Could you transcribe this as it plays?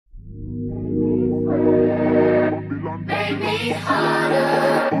Make me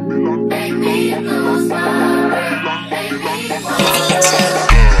harder. Make me lose my way. Make me harder.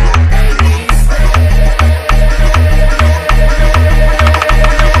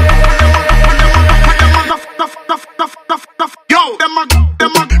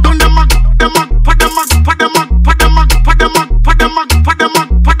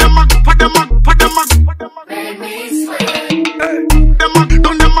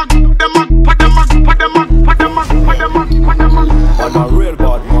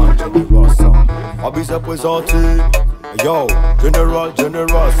 Présenté, yo, général,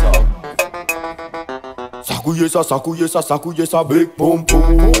 ça. Ça couillé, ça, big boom,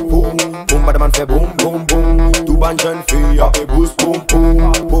 boom, boom. Boom, badman fait boom, boom, boom. Tout ban jeune fille, après boost, boom,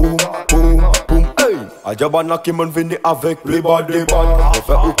 boom, boom, boom, boom, hey. Adjabana qui m'en venu avec les bad, les bad. On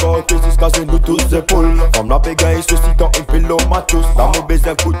fait au corps, que c'est cassé, nous tous épaules. Femme la péga, il se cite en un pilot, matos. Dans mon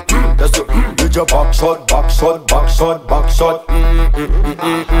baiser, coup de cul, that's it. Déjà back shot, back shot, back shot, back shot.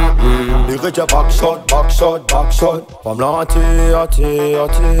 Les déjà back shot, back shot, back shot. Femme la hâté.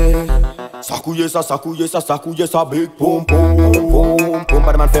 Ça couillé, ça, big boom, boom, boom. Boom,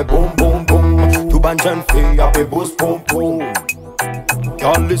 badman fait boom, boom, boom. Tout ban jeune fille, après boost, boom, boom.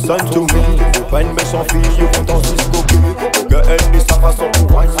 Can't listen to me. Faut pas une méchante fille, faut dans Cisco B. Que elle dit sa façon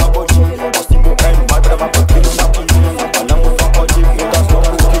pour wine sa body. Parce mon haine, mal de ma poitrine, on a pris. Pas l'amour, pas pas dit, faut dans son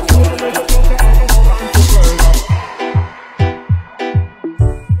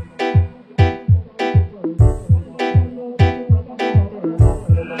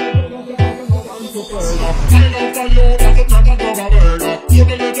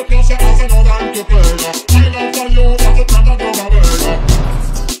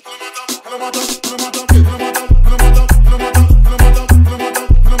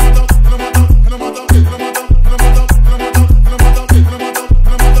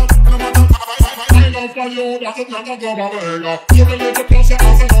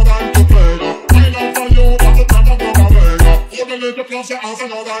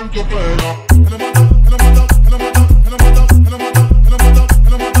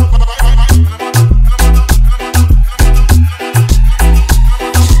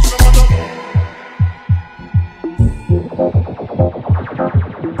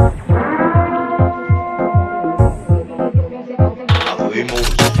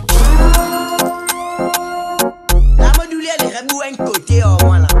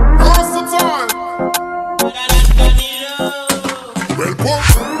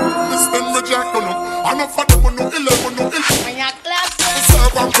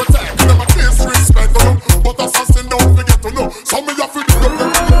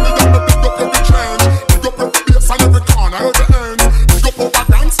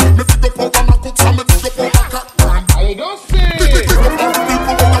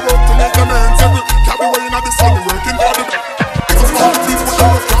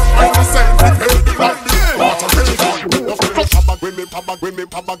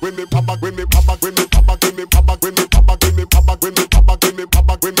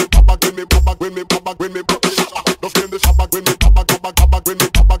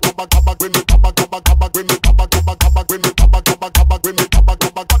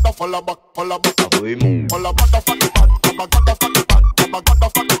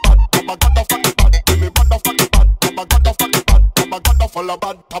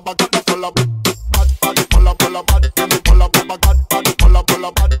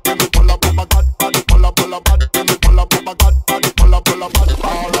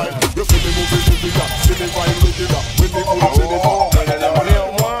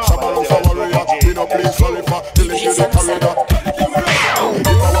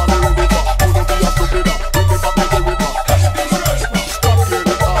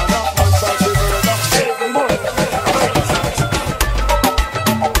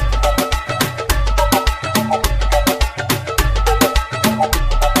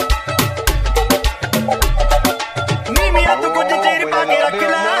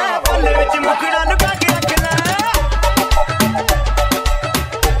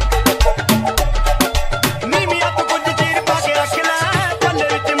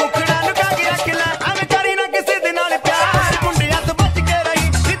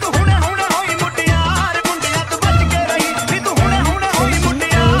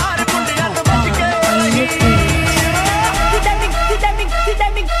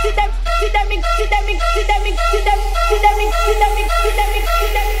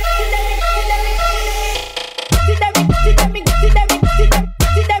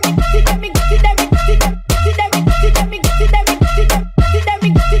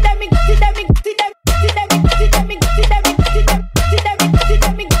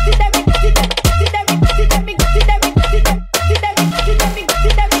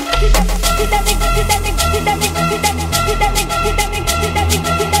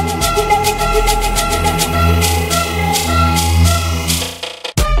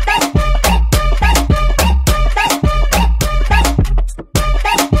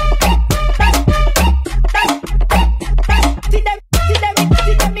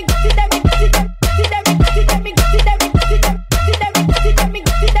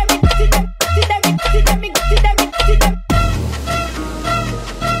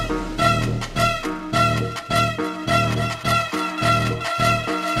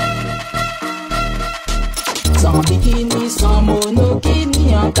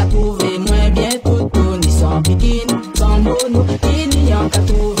en qu'a trouvé moins bien toutou, ni sans bikini, sans mono, kini en qu'a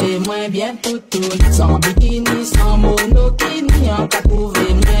trouvé moins bien toutou, ni sans bikini, sans mono, kini en qu'a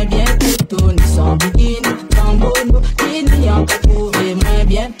trouvé moins bien toutou, ni sans bikini, sans mono, kini en qu'a trouvé moins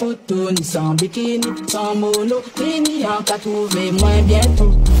bien toutou, ni sans bikini, sans mono, kini en qu'a trouvé moins bien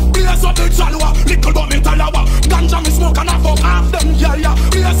toutou. Blaze up the jalwa, little bit me talawa. Ganja me smoke and I fuck half them gyal ya.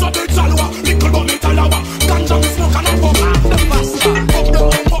 Blaze up the jalwa, little bit me talawa. Ganja me smoke and I fuck half them basta. Pop them,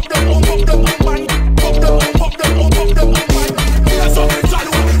 pop them, pop them, man. Pop them, pop them, pop them, man. Blaze up the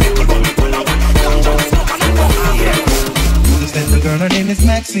jalwa, little bit me talawa. Ganja me smoke and I fuck half them. This little girl, her name is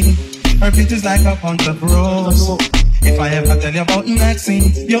Maxine. Her feet is like a bunch of rose. If I ever tell you about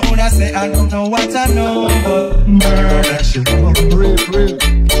Maxine, you woulda say I don't know what I know, but murder she wrote,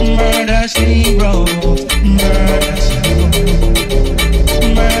 murder she wrote, murder she wrote,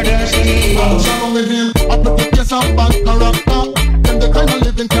 murder she wrote. Show with him, I put the case of bad character. Them the kind of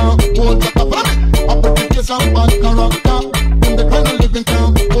living town, hold up a body. I put the case of bad character. Them the kind of living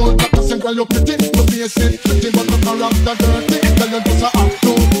town, hold up a single you pretty, you face it pretty, but the character dirty. Tell you just a act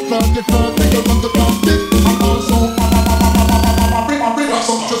too, flirty, flirty, you want to count it. I'm also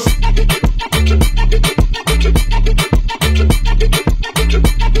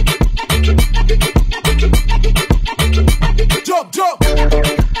jump, jump.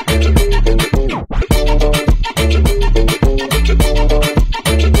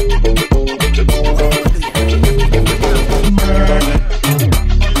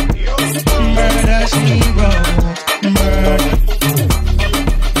 Murder she wrote, murder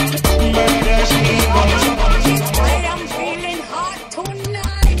she wrote. I am feeling hot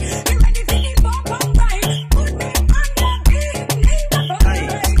tonight. You ready for the bump and ride? Put me on the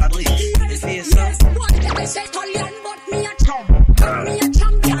Yes, what did I say, Italian, but me a chum. Put me a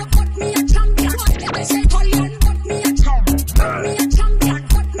champion, put me a champion. What did I say, Italian, put me a chum. Put me a champion,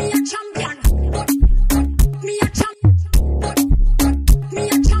 put me a champion. Put me a champion, put me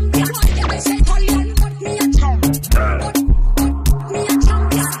a champion. What did I say, Italian, put me a chum. Put me a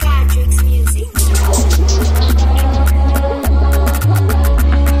champion. Patrick's music.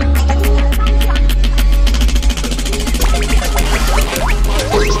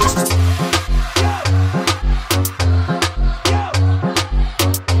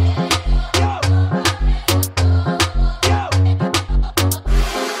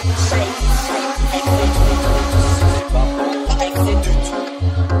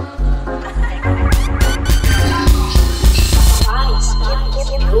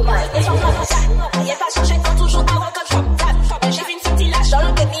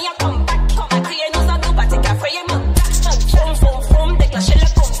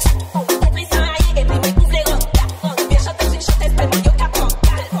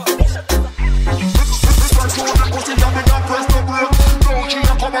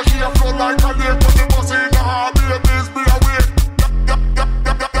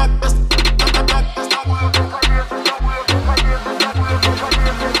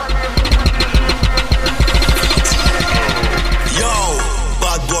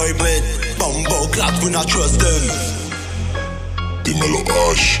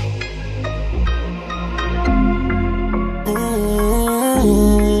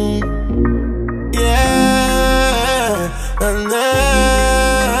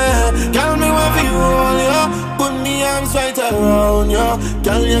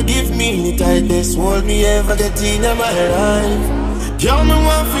 Girl, you give me the tightest hold me ever get in my life. Girl, me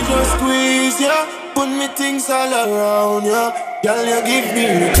want to just squeeze ya, put me things all around ya. Girl, you give me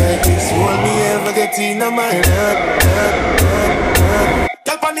the tightest hold me ever get in my life.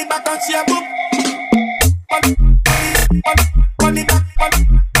 Girl, pon the back and she a boop. Pon the back, pon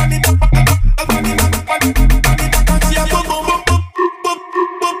the back, pon the back and she a boop, boop, boop, boop,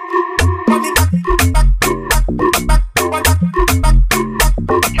 boop, boop. Pon the back.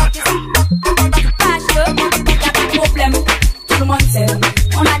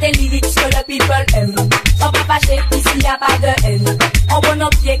 On a des lyrics que le people aime. Sans pas fâcher, ici y a pas de haine. On voit nos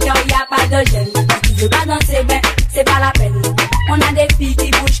pieds car y a pas de gêne. Si tu veux pas danser, ben c'est pas la peine. On a des filles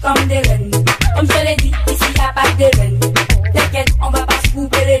qui bougent comme des reines. Comme je l'ai dit, ici y a pas de reines. T'inquiète, on va pas se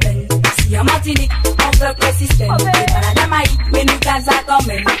couper les veines. Ici en Martinique, on veut que le système. C'est pas la Jamaïque, mais nous Gaza quand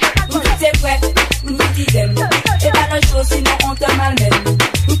même. Nous tous c'est vrai, nous tous qui aiment. C'est pas de chose, sinon on te malmène.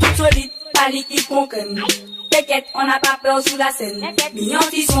 Nous tous solides, pas l'équipe qu'on connaît. T'inquiète, on n'a pas peur sous la scène. Millions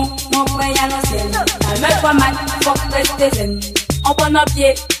qui sont, mon point y'a l'ancienne. Calme-toi man, faut que rester zen. On prend nos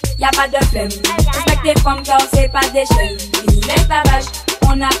pieds, y'a pas de flemme. Respecte les femmes car c'est pas des chaînes. Fini l'esclavage,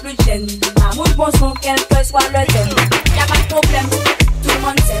 on n'a plus de chaîne. Amour bon son, quel que soit le thème. Y'a pas de problème, tout le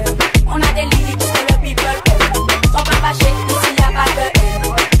monde s'aime. On a des limites que le people aime. Sans pas fâcher, ici y'a pas de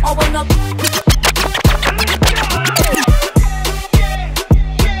haine.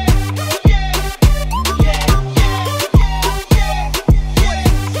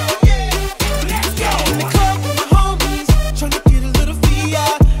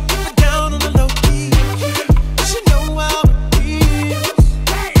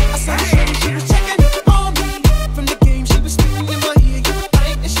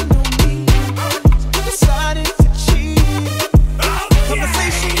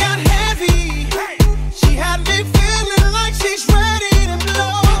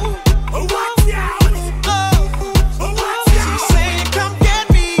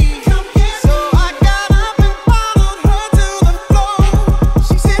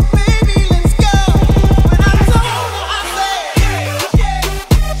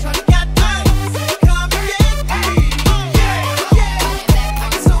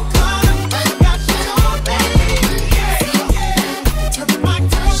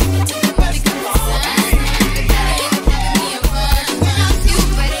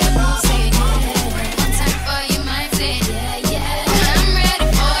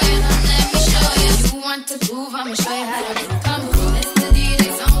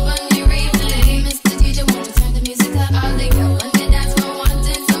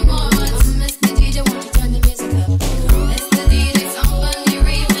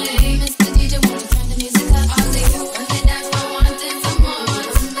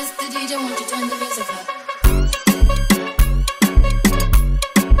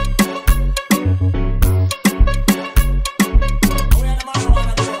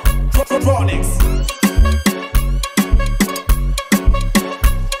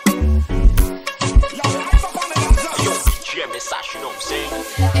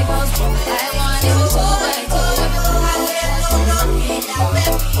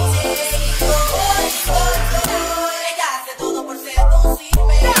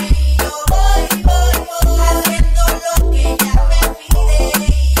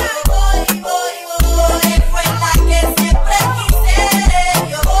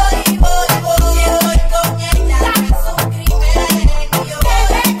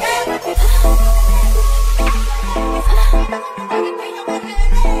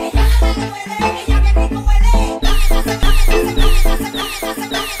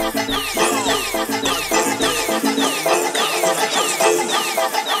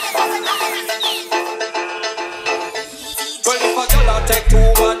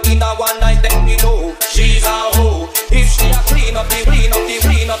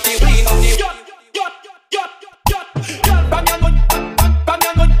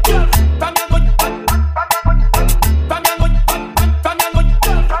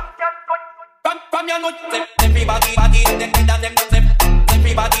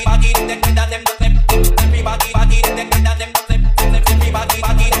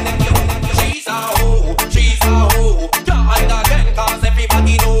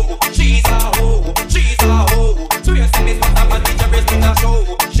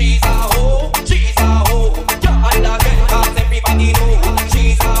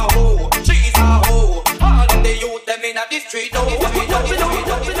 them in the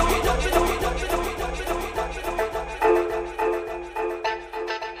street.